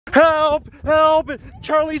Help! Help!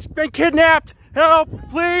 Charlie's been kidnapped! Help!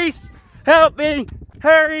 Please! Help me!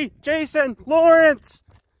 Harry! Jason! Lawrence!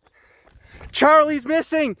 Charlie's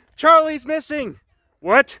missing! Charlie's missing!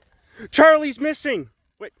 What? Charlie's missing!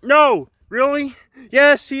 Wait, no! Really?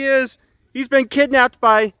 Yes, he is! He's been kidnapped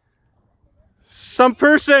by some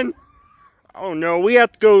person! Oh no, we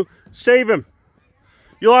have to go save him.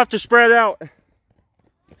 You'll have to spread out.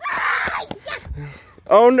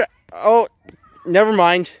 Oh no! Oh, never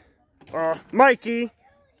mind. Mikey!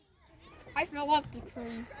 I fell off the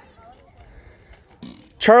tree.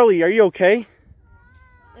 Charlie, are you okay?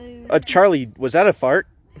 Charlie, was that a fart?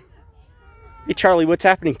 Hey, Charlie, what's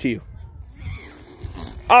happening to you?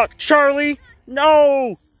 Oh, Charlie!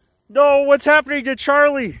 No! No, what's happening to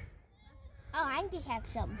Charlie? Oh, I just have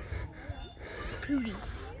some pooty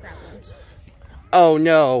problems. Oh,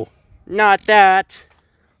 no. Not that.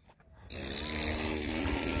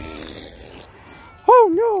 Oh,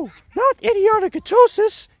 no. Not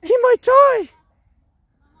idiotocatosis. He might die.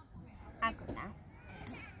 I'll go now.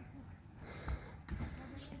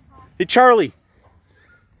 Hey, Charlie.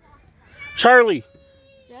 Charlie.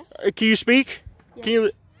 Yes? Can you speak? Yes. Can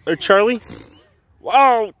you... Charlie?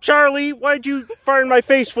 Oh, Charlie, why'd you fart in my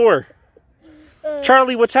face for?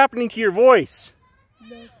 Charlie, what's happening to your voice?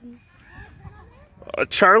 Nothing.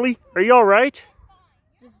 Charlie, are you alright?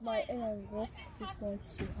 This my wolf just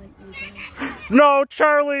wants to hunt you down. No,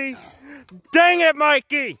 Charlie! Dang it,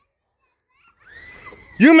 Mikey!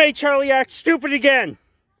 You made Charlie act stupid again!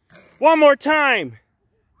 One more time!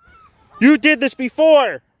 You did this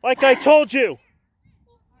before, like I told you!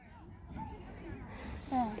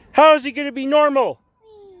 How is he going to be normal?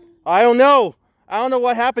 I don't know. I don't know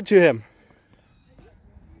what happened to him.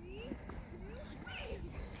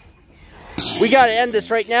 We got to end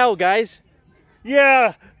this right now, guys.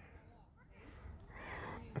 Yeah.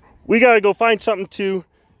 We got to go find something to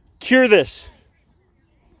cure this.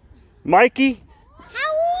 Mikey?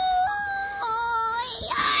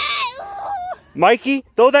 Mikey,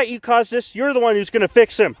 though that you caused this, you're the one who's going to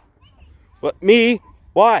fix him. What, me?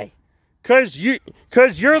 Why? Cause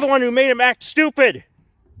you're the one who made him act stupid.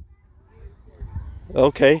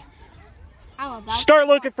 Okay. Start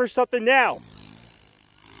looking for something now.